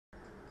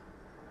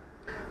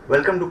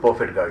Welcome to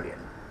Perfect Guardian,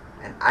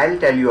 and I'll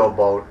tell you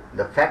about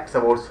the facts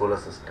about solar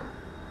system.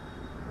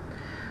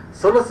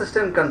 Solar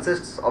system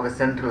consists of a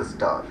central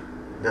star,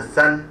 the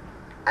sun,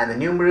 and the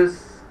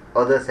numerous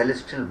other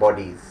celestial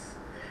bodies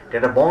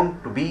that are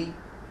bound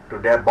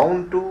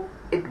to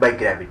it by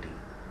gravity.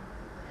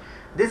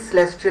 These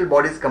celestial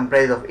bodies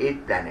comprise of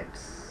 8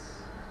 planets.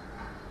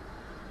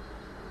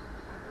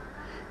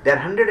 There are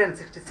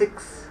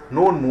 166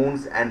 known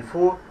moons and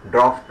 4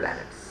 dwarf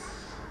planets.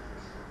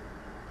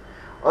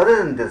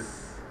 Other than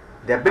this,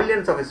 there are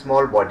billions of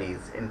small bodies,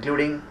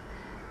 including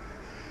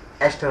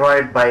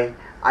asteroids by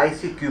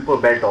icy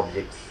Kuiper belt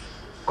objects,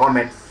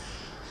 comets,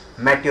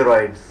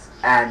 meteoroids,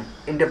 and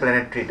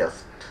interplanetary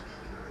dust.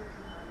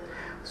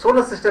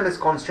 Solar system is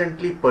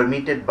constantly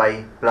permeated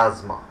by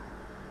plasma,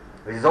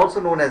 which is also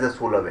known as the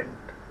solar wind.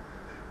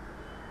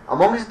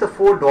 Amongst the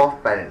 4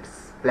 dwarf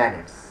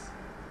planets,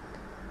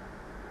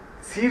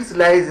 Ceres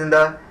lies in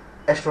the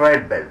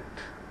asteroid belt,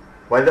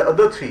 while the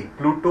other 3,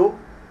 Pluto,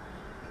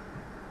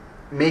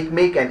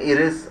 make and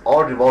Eris,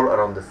 all revolve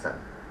around the sun.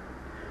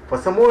 For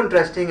some more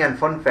interesting and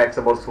fun facts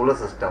about solar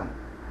system,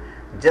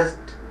 just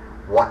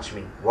watch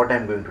me what I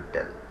am going to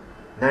tell.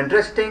 Now,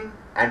 interesting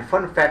and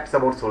fun facts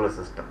about solar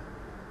system.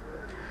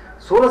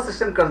 Solar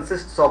system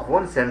consists of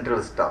one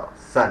central star,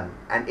 sun,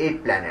 and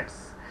 8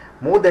 planets,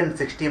 more than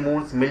 60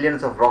 moons,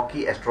 millions of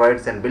rocky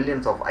asteroids, and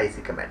billions of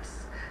icy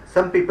comets.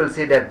 Some people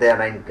say that there are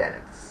 9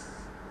 planets.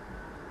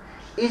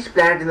 Each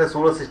planet in the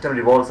solar system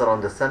revolves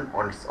around the sun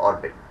on its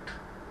orbit.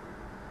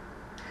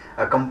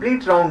 A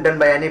complete round done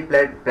by any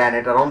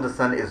planet around the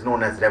sun is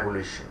known as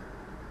revolution.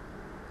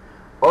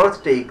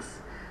 Earth takes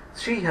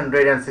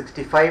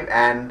 365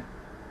 and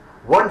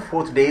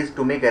 1/4 days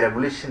to make a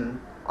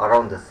revolution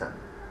around the sun.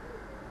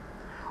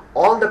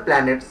 All the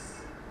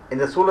planets in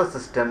the solar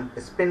system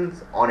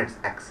spins on its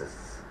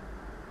axis,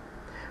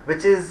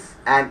 which is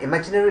an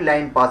imaginary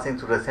line passing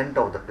through the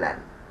center of the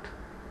planet.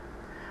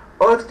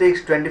 Earth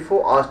takes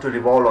 24 hours to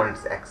revolve on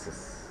its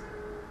axis.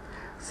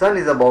 Sun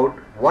is about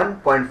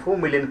 1.4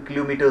 million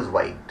kilometers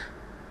wide.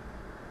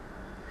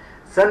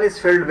 Sun is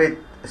filled with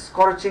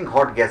scorching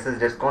hot gases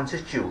that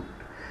constitute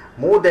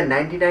more than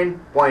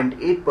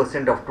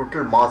 99.8% of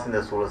total mass in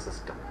the solar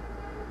system.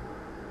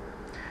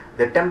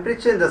 The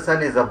temperature in the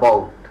sun is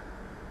about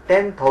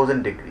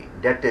 10,000 degrees,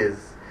 that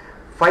is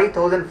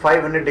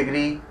 5,500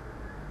 degrees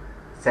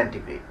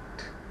centigrade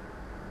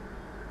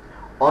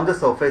on the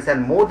surface,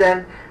 and more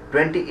than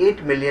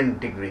 28 million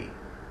degrees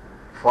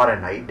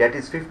Fahrenheit, that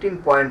is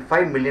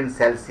 15.5 million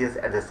Celsius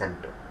at the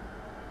center.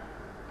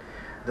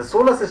 The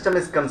solar system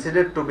is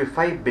considered to be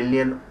 5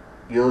 billion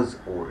years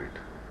old.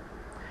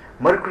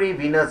 Mercury,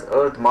 Venus,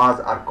 Earth, Mars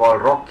are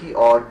called rocky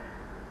or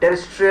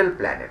terrestrial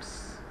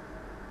planets.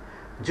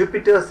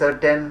 Jupiter,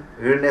 Saturn,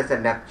 Uranus,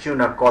 and Neptune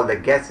are called the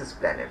gaseous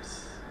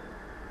planets.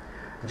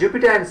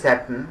 Jupiter and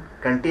Saturn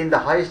contain the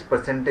highest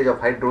percentage of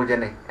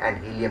hydrogen and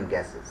helium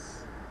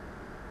gases.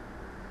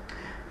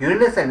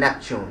 Uranus and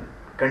Neptune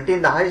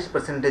contain the highest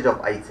percentage of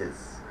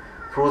ices,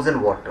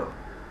 frozen water,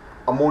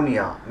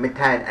 ammonia,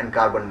 methane, and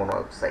carbon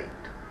monoxide.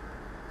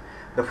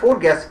 The 4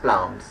 gas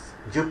planets,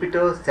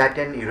 Jupiter,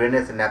 Saturn,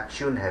 Uranus, and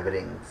Neptune, have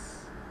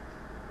rings.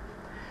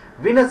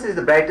 Venus is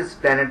the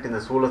brightest planet in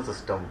the solar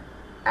system,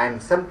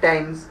 and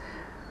sometimes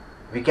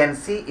we can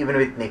see even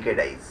with naked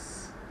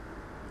eyes.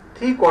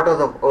 3/4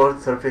 of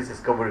Earth's surface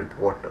is covered with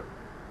water.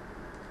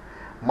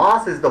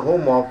 Mars is the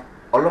home of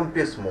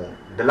Olympus moon,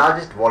 the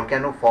largest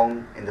volcano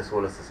found in the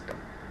solar system.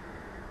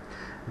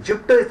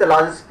 Jupiter is the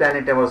largest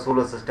planet in our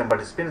solar system,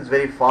 but it spins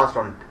very fast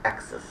on its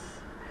axis.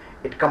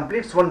 It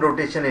completes one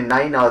rotation in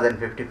 9 hours and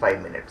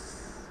 55 minutes.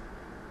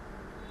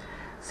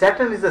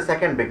 Saturn is the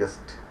second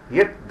biggest,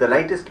 yet the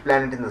lightest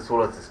planet in the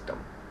solar system.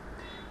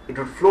 It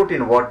would float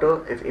in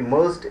water if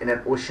immersed in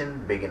an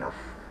ocean big enough.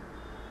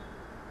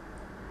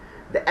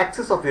 The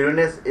axis of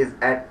Uranus is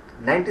at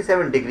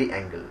 97-degree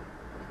angle,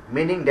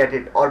 meaning that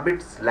it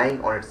orbits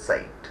lying on its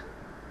side.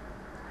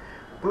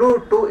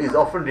 Pluto is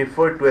often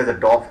referred to as a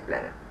dwarf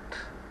planet.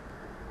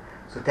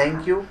 So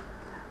thank you.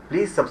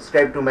 Please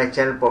subscribe to my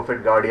channel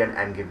Perfect Guardian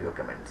and give your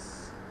comments.